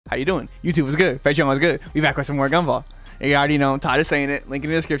How you doing? YouTube was good. Patreon was good. We back with some more Gumball. You already know. Todd is saying it. Link in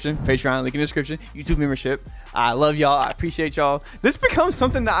the description. Patreon, link in the description. YouTube membership. I love y'all. I appreciate y'all. This becomes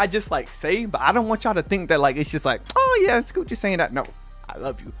something that I just like say, but I don't want y'all to think that like it's just like, oh yeah, Scoot just saying that. No, I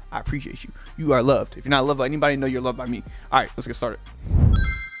love you. I appreciate you. You are loved. If you're not loved by anybody, know you're loved by me. All right, let's get started.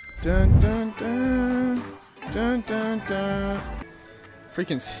 Dun dun dun dun dun dun.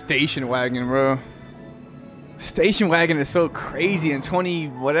 Freaking station wagon, bro. Station wagon is so crazy in 20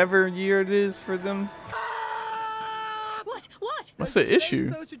 whatever year it is for them. What's the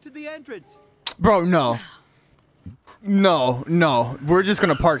issue? Bro, no. No. We're just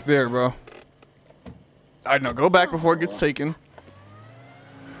gonna park there, bro. Alright, no, go back before it gets taken.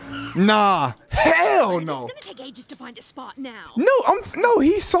 Nah. Hell no. It's gonna take ages to find a spot now. No,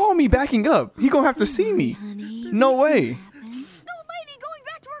 he saw me backing up. He gonna have to see me. No way. No lady going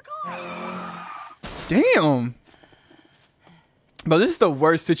back to her car. Damn. But this is the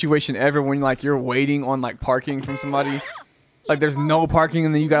worst situation ever when like you're waiting on like parking from somebody. Like there's no parking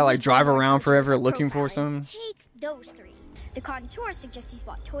and then you gotta like drive around forever looking for something. Take those three. The contour suggests he's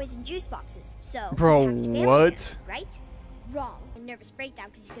bought toys and juice boxes. So bro, what? There, right? Wrong. A nervous breakdown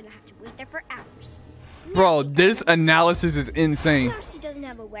because he's gonna have to wait there for hours. Bro, this analysis is insane. Of course he doesn't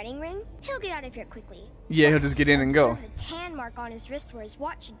have a wedding ring. He'll get out of here quickly. Yeah, he'll just get in and go. The tan mark on his wrist where his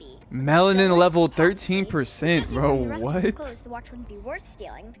watch should be. Melanin level 13%, bro. What? The watch wouldn't be worth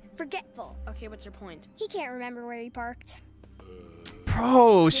stealing. Forgetful. Okay, what's your point? He can't remember where he parked.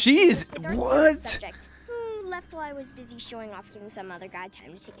 Bro, she is what? Left while I was busy showing off, giving some other guy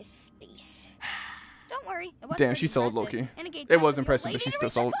time to take his space. Don't worry. Damn, she sold Loki. It was impressive, but she still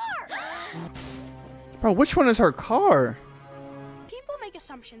sold. Bro, which one is her car? People make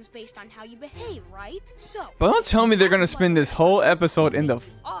assumptions based on how you behave, right? So. But don't tell me they're gonna spend this whole episode in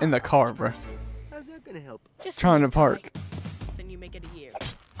the car, bro. How's that gonna help? Just trying to park. Then you make it a year.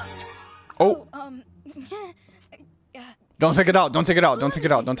 Oh. Don't take it out. Don't take it out. Don't take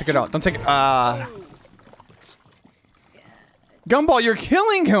it out. Don't take it out. Don't take it. Gumball, you're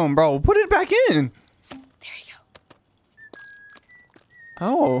killing him, bro. Put it back in. There you go.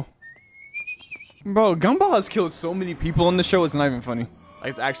 Oh. Bro, Gumball has killed so many people on the show. It's not even funny. Like,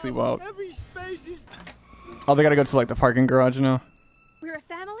 it's actually wild. Oh, they gotta go to like the parking garage now. We're a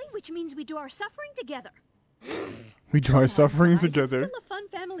family, which means we do our suffering together. We do our suffering together. It's still a fun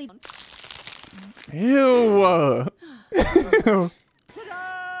family. Ew. Ew.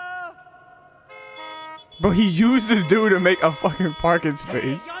 Bro, he used this dude to make a fucking parking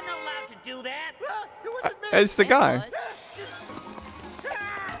space. You're not allowed to do that. It's the guy.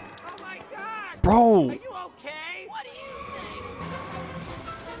 Oh my God. Bro. Are you okay? What do you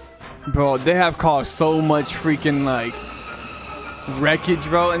think? Bro, they have caused so much freaking like wreckage,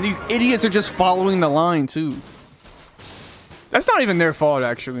 bro. And these idiots are just following the line too. That's not even their fault,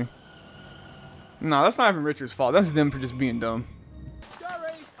 actually. No, that's not even Richard's fault. That's them for just being dumb.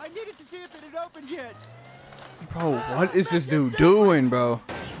 Sorry, I needed to see if it had opened yet. Bro, what is this dude doing, bro?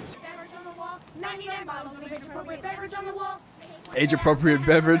 Age-appropriate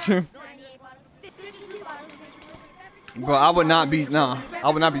beverage. Bro, I would not be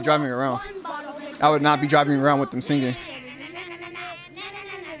driving around. I would not be driving around with them singing.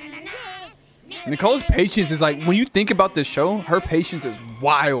 Nicole's patience is like, when you think about this show, her patience is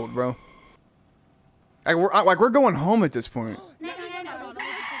wild, bro. Like we're going home at this point.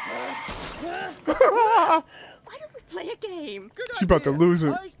 Why don't we play a game? She's about to lose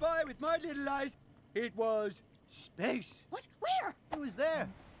it. I spy with my little eyes. It was space. What? Where? It was there.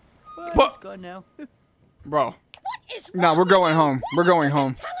 Well, What? it's gone now. Bro. What is Nah, wrong we're with going you? home. We're going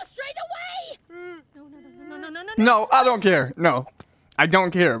home. Tell us straight away. No. No, I don't care. No. I don't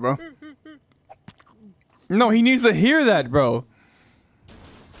care, bro. No, he needs to hear that, bro.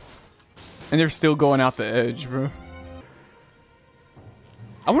 And they're still going out the edge, bro.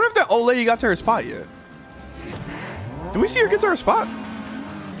 I wonder if that old lady got to her spot yet. Did we see her get to her spot?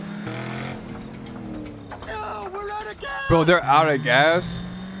 No, we're out of gas. Bro, they're out of gas.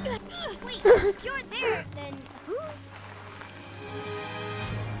 Wait, if you're there, then who's?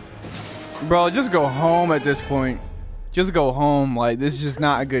 Bro, just go home at this point. Just go home. Like, this is just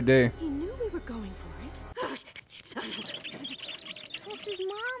not a good day. He knew we were going for it. This is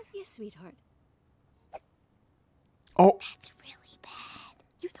Mom. Yes, sweetheart. Oh. That's really bad.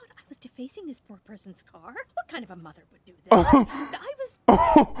 You thought I was defacing this poor person's car? What kind of a mother would do that?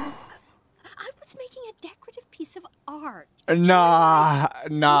 I was making a decorative piece of art. Nah.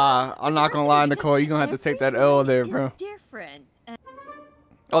 I'm not gonna lie, Nicole. You're gonna have to take that L there, bro. Different.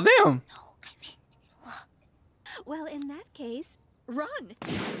 Oh, damn. Well, in that case, run.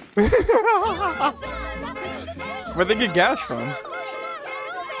 Where'd they get gas from?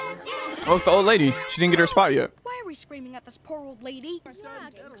 Oh, it's the old lady. She didn't get her spot yet. Why are we screaming at this poor old lady? Or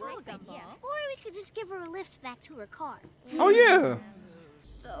we could just give her a lift back to her car. Oh, yeah.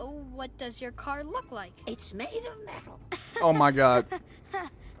 So, what does your car look like? It's made of metal. Oh, my God.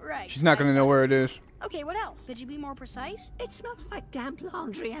 Right. She's not going to know where it is. Okay, what else? Could you be more precise? It smells like damp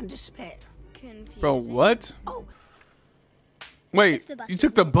laundry and despair. Confusing. Bro, what? Oh, Wait, the bus, you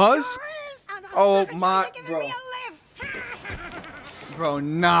took the bus? and our Oh, surgeons my... are giving Bro. me a lift. Bro,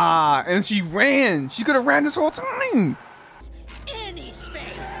 nah. And she ran. She could have ran this whole time. Any space.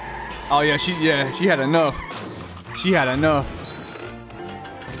 Oh, yeah, she had enough. She had enough.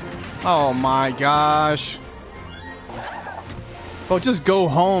 Oh, my gosh. Bro, just go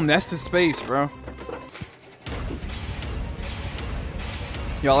home. That's the space, bro.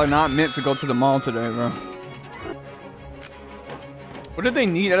 Y'all are not meant to go to the mall today, bro. What did they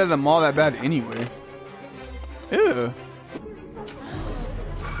need out of the mall that bad anyway? Ew.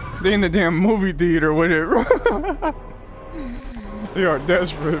 They in the damn movie theater with it, bro. They are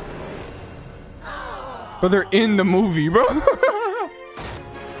desperate. But they're in the movie, bro.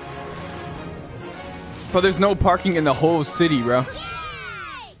 But there's no parking in the whole city, bro. Oh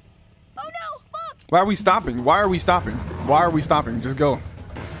no! Look! Why are we stopping? Why are we stopping? Why are we stopping? Just go.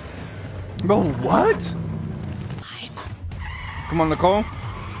 Bro, what? Come on, Nicole.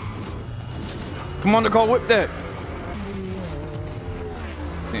 Come on, Nicole, whip that.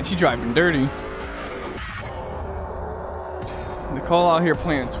 Man, she driving dirty. Nicole out here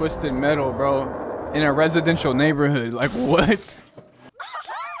playing Twisted Metal, bro. In a residential neighborhood. Like, what?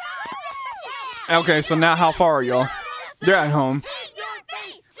 Okay, so now how far are y'all? They're at home.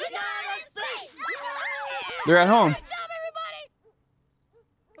 They're at home.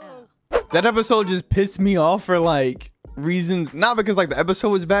 That episode just pissed me off for like reasons, not because like the episode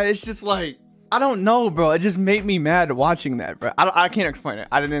was bad. It's just like, I don't know, bro. It just made me mad watching that, bro. I can't explain it.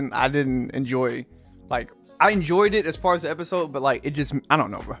 I didn't enjoy, like, I enjoyed it as far as the episode, but like it just, I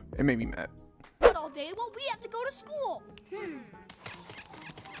don't know, bro. It made me mad. Not all day. Well, we have to go to school.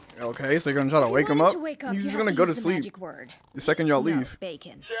 Okay, so you're gonna try to wake him up? You're He's just gonna go to sleep the second y'all leave.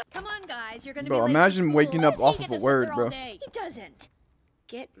 Bacon. Come on, guys. You're gonna Bro, be late imagine for school. waking up Why off does of he a get to sit word, there all bro. day? He doesn't.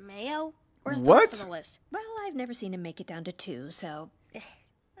 Get mayo? Where's What? the rest of the list? Well, I've never seen him make it down to 2, so.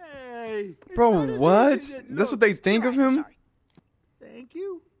 Hey, it's Bro, not as what? easy as it That's what they looks. think of him? Sorry. Thank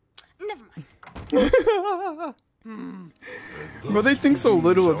you. Never mind. Bro, they think so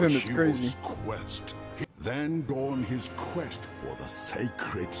little of him, Our it's crazy. hero's Quest. Then dawned his quest for the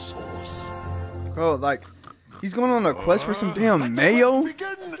sacred source. Bro, like, he's going on a quest for some damn mayo?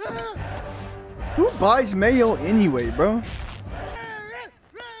 Begin. Who buys mayo anyway, bro?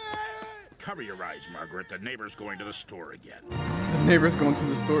 Cover your eyes, Margaret. The neighbor's going to the store again. The neighbor's going to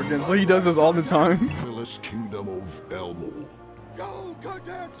the store again, so he does this all the time. Perilous kingdom of Elmo. Go,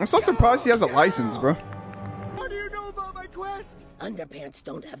 Cadets, I'm so surprised he has a license, bro. What do you know about my quest? Underpants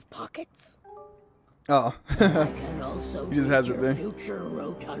don't have pockets. Oh. And also He just has it your there. Future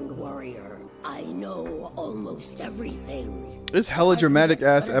rotund warrior. I know almost everything. This hella dramatic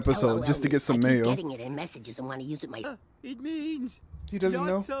ass episode just to get some I keep mayo. getting it in messages and want to use it my. It means He doesn't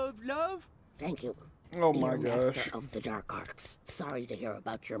know? lots of love. Thank you. Oh my Dear gosh. Master of the dark arts. Sorry to hear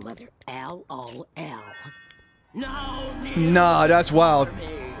about your mother. LOL. No. Nah, that's wild.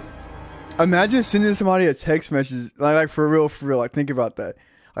 Imagine sending somebody a text message, like for real, like think about that.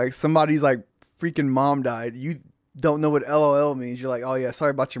 Like somebody's like freaking mom died. You don't know what LOL means. You're like, oh yeah,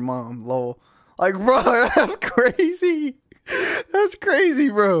 sorry about your mom, lol. Like, bro, that's crazy. That's crazy,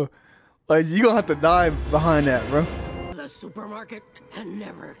 bro. Like, you gonna have to die behind that, bro. The supermarket and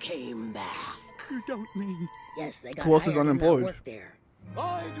never came back. You don't mean. Yes, they got Who else is hired and now unemployed? work there.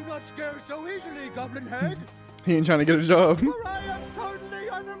 I do not scare so easily, Goblin Head. He ain't trying to get a job. For I am totally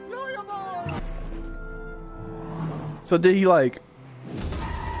unemployable. So did he like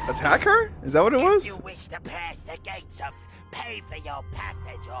attack her? Is that what it If was? you wish to pass the gates of pay for your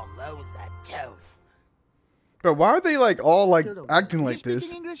passage or lose a tooth. Bro, why are they like all like acting You like speak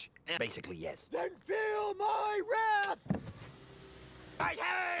this? in English? Basically, yes. Then feel my wrath. Right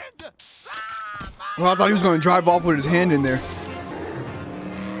hand! Well, I thought he was gonna drive off with his hand in there.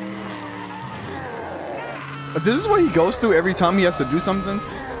 But this is what he goes through every time he has to do something.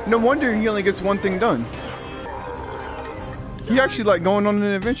 No wonder he only gets one thing done. He actually like going on an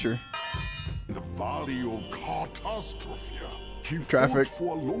adventure. The valley of catastrophe. He Traffic. fought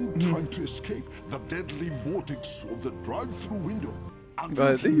for a long time to escape the deadly vortex of the drive-through window.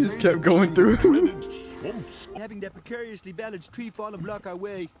 But he just kept going through. Dreaded swamps. Having that precariously balanced tree fall and block our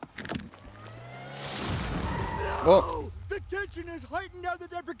way. Well, The Tension is heightened now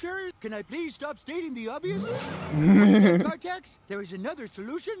that they're precarious. Can I please stop stating the obvious? Cortex, there is another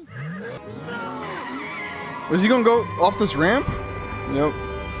solution. Was he gonna go off this ramp? Yep.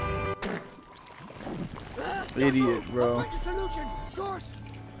 Idiot, bro. I'll find a solution, of course.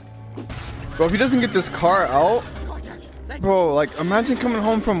 Bro, if he doesn't get this car out, bro, like, imagine coming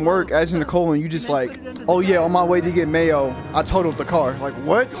home from work as Nicole and you just like, oh yeah, on my way to get mayo, I totaled the car. Like,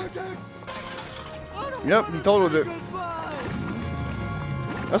 what? Yep, he totaled it.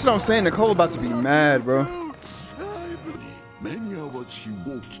 That's what I'm saying. Nicole about to be mad, bro. Many hours he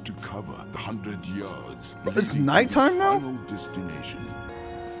walked to cover 100 yards. It's nighttime now? Final destination.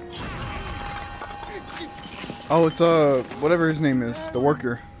 Oh, it's whatever his name is, the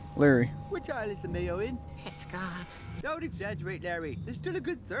worker, Larry. Which aisle is the mayo in? It's gone. Don't exaggerate, Larry. There's still a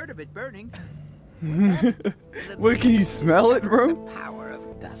good third of it burning. Wait, can you smell it, bro? Power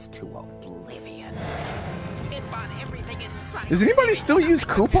of dust to oblivion. It bought everything in sight. Does anybody still use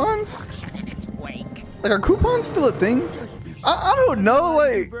coupons? In its wake. Like, are coupons still a thing? I don't know.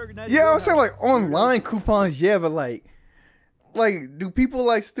 Like, yeah, I was saying like online coupons, yeah, but like, do people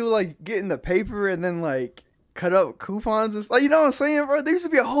like still like get in the paper and then like cut up coupons and stuff? Like, you know what I'm saying, bro? There used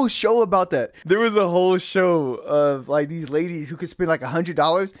to be a whole show about that. There was a whole show of like these ladies who could spend like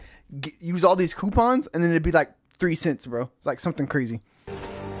 $100, use all these coupons, and then it'd be like 3 cents, bro. It's like something crazy.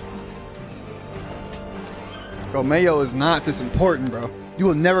 Bro, mayo is not this important, bro. You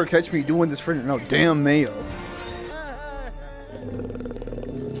will never catch me doing this for no damn mayo.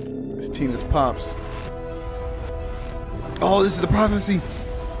 It's Tina's pops. Oh, this is the prophecy.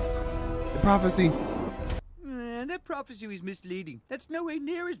 The prophecy. Man, that prophecy was misleading. That's nowhere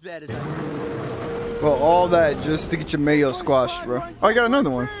near as bad as I thought. Well, all that just to get your mayo squashed, bro. Oh, I got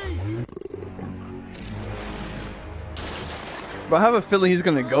another one. But I have a feeling he's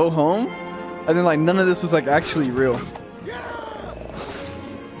gonna go home, and then like none of this was like actually real.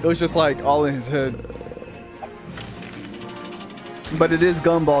 It was just like all in his head. But it is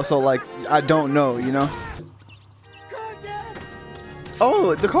Gumball, so like I don't know, you know.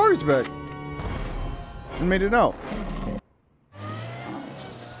 Oh, the car's back. I made it out.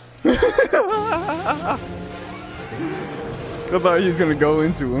 I thought he was gonna go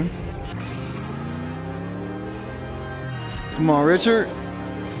into him. Come on, Richard.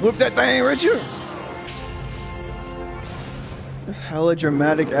 Whip that thing, Richard. This hella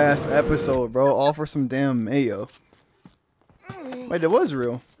dramatic ass episode, bro. All for some damn mayo. Wait, it was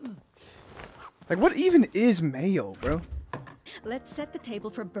real. Like, what even is mayo, bro? Let's set the table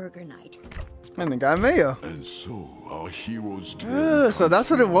for burger night. And they got mayo. And so our heroes So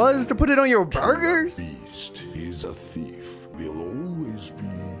that's what it was, to put it on your burgers? Beast is a thief. Will always be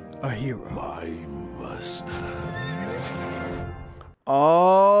a hero. My master.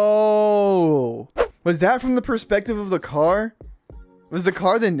 Oh. Was that from the perspective of the car? Was the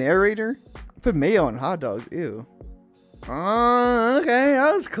car the narrator? Put mayo on hot dogs. Ew. Okay,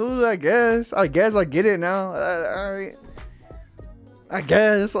 that was cool, I guess. I get it now. Alright. I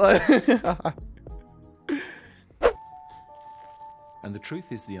guess. And the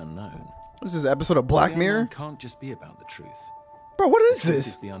truth is the unknown. This is an episode of Black Mirror? Can't just be about the truth. Bro, what is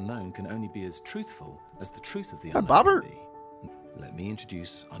this? The unknown can only be as truthful as the truth of the unknown. BOBERT? Can be. Let me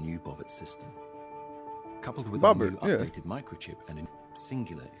introduce our new BOBERT system. Coupled with BOBERT, our new yeah. updated microchip and a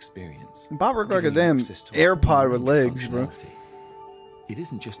singular experience. BOBERT like a damn AirPod with legs, bro. It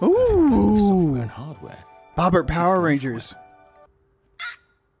isn't just the perfect blend of software and hardware. BOBERT Power Rangers.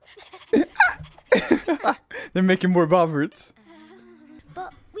 They're making more BOBERTs.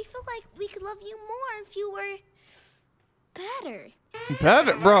 But we feel like we could love you more if you were better.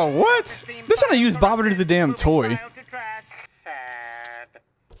 Better? Bro, what? They're trying to use BOBERT as a damn toy.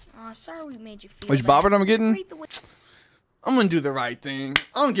 Sorry we made you feel Which bad. BOBERT I'm getting? I'm gonna do the right thing.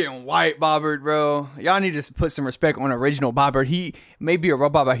 I'm getting white BOBERT, bro. Y'all need to put some respect on original BOBERT. He may be a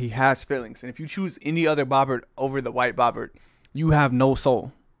robot, but he has feelings. And if you choose any other BOBERT over the white BOBERT, you have no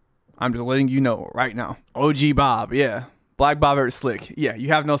soul. I'm just letting you know right now. OG Bob, yeah. Black BOBERT slick. Yeah, you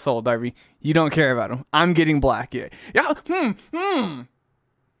have no soul, Darby. You don't care about him. I'm getting black, yeah. Yeah,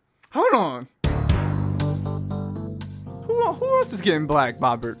 Hold on. Who else is getting black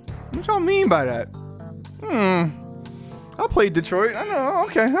BOBERT? What y'all mean by that? I played Detroit. I know.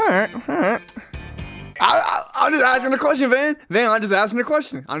 Okay. All right. I'm just asking a question, Van. I'm just asking a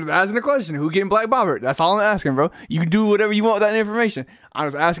question. Who getting black BOBERT? That's all I'm asking, bro. You can do whatever you want with that information. I'm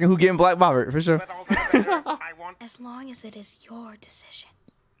just asking who getting black BOBERT, for sure. As long as it is your decision.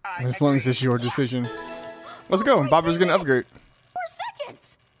 As long as it's your decision. Let's go. BOBERT's gonna upgrade. 4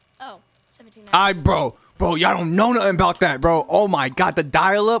 seconds. Oh, 17 Bro, y'all don't know nothing about that, bro. Oh my God, the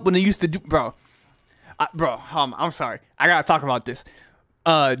dial-up when they used to do, bro. Bro, I'm sorry. I gotta talk about this.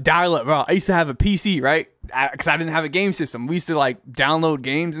 Dial up, bro. I used to have a PC, right? Because I didn't have a game system. We used to like download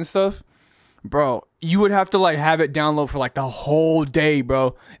games and stuff. Bro, you would have to like have it download for like the whole day,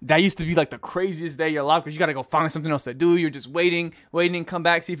 bro. That used to be like the craziest day of your life because you gotta go find something else to do. You're just waiting, come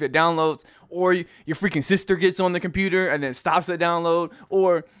back, see if it downloads, or your freaking sister gets on the computer and then stops the download,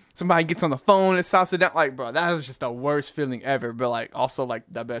 or somebody gets on the phone and stops it down. Like, bro, that was just the worst feeling ever, but like also like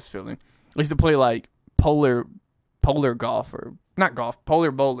the best feeling. I used to play like polar golf, or not golf, polar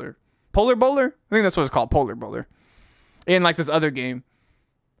bowler. Polar bowler? I think that's what it's called, polar bowler. And like this other game.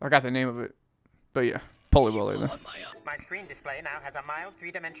 I got the name of it. But yeah, polar bowler though. My screen display now has a mild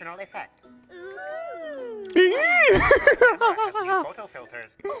three-dimensional effect. Photo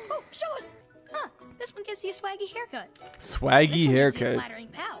filters. Oh, show us. Huh, this one gives you a swaggy haircut. Swaggy haircut. Flattering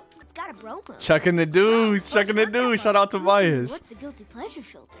pout. It's got a promo. Chucking the dudes. Shout out to Tobias. What's the guilty pleasure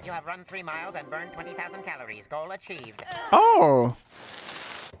filter? You have run 3 miles and burned 20,000 calories. Goal achieved. Oh.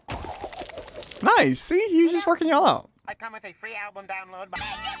 Nice. See, he was just working y'all out. I come with a free album download.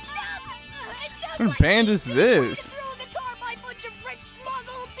 What band is this?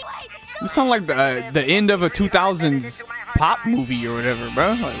 This sounds like the end of a 2000s pop movie or whatever,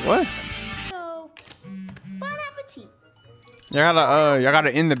 bro. Like what? So, bon appetit. Y'all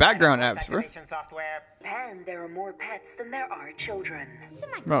gotta end the background apps, bro. And there are more pets than there are children.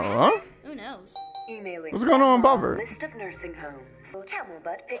 Huh? Who knows? Emailing What's going on, BOBERT? List of nursing homes. Camel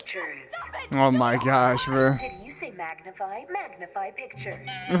butt pictures. Oh my gosh, bro. Did you say magnify? Magnify pictures.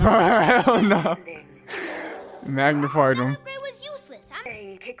 Hell no. Magnified him. It was useless.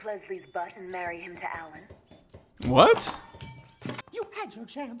 Hey, kick Leslie's butt and marry him to Alan. What? You had your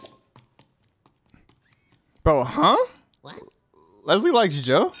chance. Bro, huh? What? Leslie likes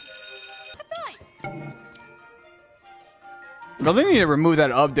Joe? Bro, they need to remove that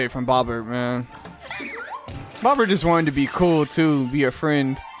update from BOBERT, man. BOBERT just wanted to be cool, too. Be a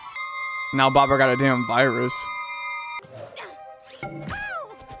friend. Now BOBERT got a damn virus.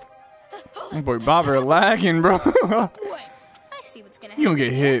 Oh boy, BOBERT lagging, bro. Wait, I see what's gonna happen. You gonna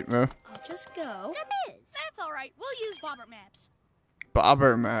get hit, bro. I'll just go. That's alright. We'll use BOBERT maps.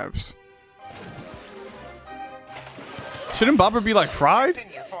 BOBERT maps. Shouldn't BOBERT be like fried?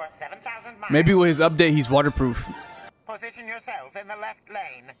 Maybe with his update, he's waterproof. Position yourself in the left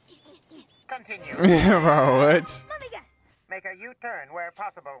lane. Continue. Yeah, bro, what? Let me guess. Make a U-turn where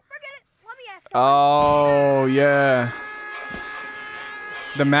possible. Forget it. Let me ask. Oh, yeah.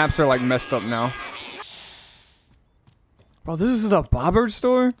 The maps are like messed up now. Bro, this is the BOBERT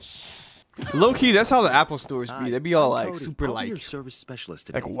store? Low key, that's how the Apple stores be. They be all like super I'll like be your service specialist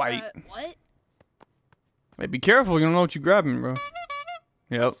today. like white. What? Hey, be careful, you don't know what you're grabbing, bro.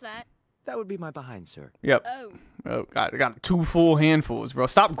 Yep. What's that? That would be my behind, sir. Yep. Oh, got 2 full handfuls, bro.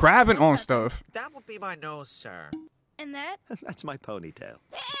 Stop grabbing on stuff. That would be my nose, sir. And that? That's my ponytail.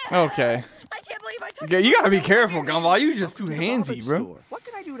 Okay. I can't believe I took Yeah, you gotta be careful, Gumball. You just too handsy, bro. What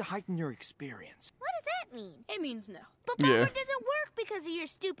can I do to heighten your experience? What does that mean? It means no. But Yeah. BOBERT doesn't work because of your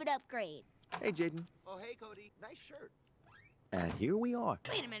stupid upgrade. Hey, Jaden. Oh, hey, Cody. Nice shirt. And here we are.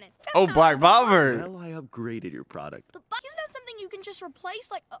 Wait a minute. Oh, Black BOBERT. Well, I upgraded your product. But isn't that something you can just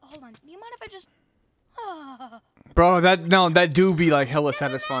replace? Like, hold on. Do you mind if I just... Bro, that do be like hella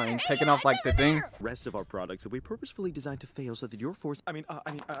satisfying. Taking off like the thing. Rest of our products that we purposefully designed to fail so that your force.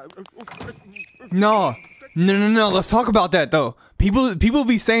 No. Let's talk about that though. People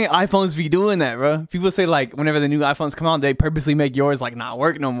be saying iPhones be doing that, bro. People say like whenever the new iPhones come out, they purposely make yours like not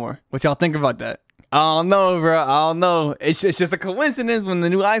work no more. What y'all think about that? I don't know, bro. I don't know. It's just a coincidence when the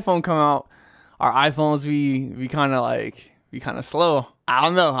new iPhone come out, our iPhones be kind of slow. I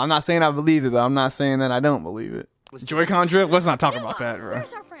don't know. I'm not saying I believe it, but I'm not saying that I don't believe it. Joy-Con drift? Let's not talk about that, bro.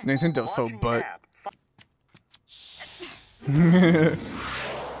 Nintendo's so butt.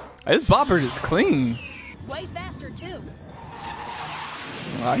 This BOBERT is clean. Way faster, too.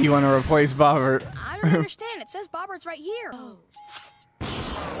 You want to replace BOBERT? I don't understand. It says BOBERT's right here.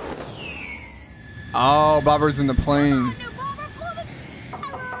 Oh, BOBERT's in the plane.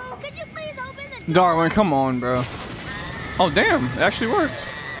 Darwin, come on, bro. Oh, damn. It actually worked.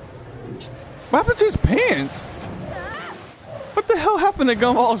 What happened to his pants? What the hell happened to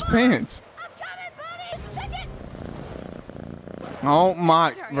Gumball's pants? Oh,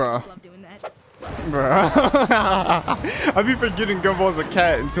 my... Bro. Bro. I be forgetting Gumball's a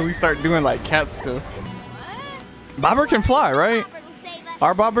cat until we start doing, like, cat stuff. BOBERT can fly, right?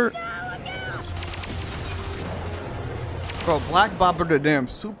 Our BOBERT? Bro, Black BOBERT a damn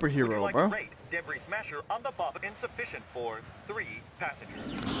superhero, bro. Debris smasher on the BOBERT insufficient for 3 passengers.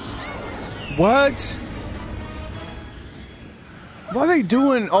 What? Why are they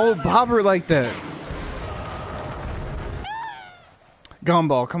doing old BOBERT like that?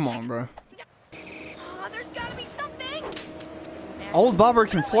 Gumball, come on, bro. There's gotta be something. Old Bobber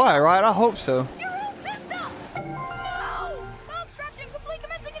can fly, right? I hope so. Your old system. No. Extraction complete.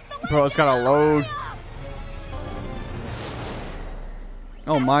 Commencing installation. Bro, it's gotta load.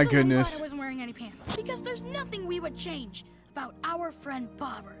 Oh my Absolutely goodness. why I wasn't wearing any pants. Because there's nothing we would change about our friend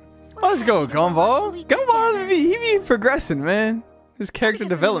Bobber. Let's go, Gumball. Gumball, he be progressing, man. His character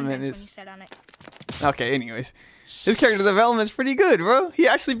development is... Okay, anyways. His character development is pretty good, bro. He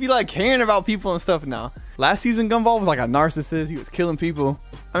actually be like caring about people and stuff now. Last season, Gumball was like a narcissist. He was killing people.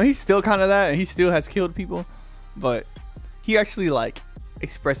 I mean, he's still kind of that, and he still has killed people. But he actually like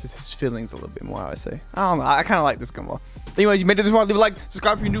expresses his feelings a little bit more, I would say. I don't know. I kind of like this Gumball. Anyways, you made it this far. Leave a like,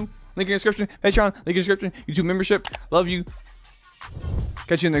 subscribe if you're new. Link in the description. Patreon, link in the description. YouTube membership. Love you.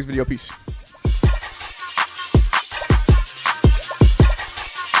 Catch you in the next video. Peace.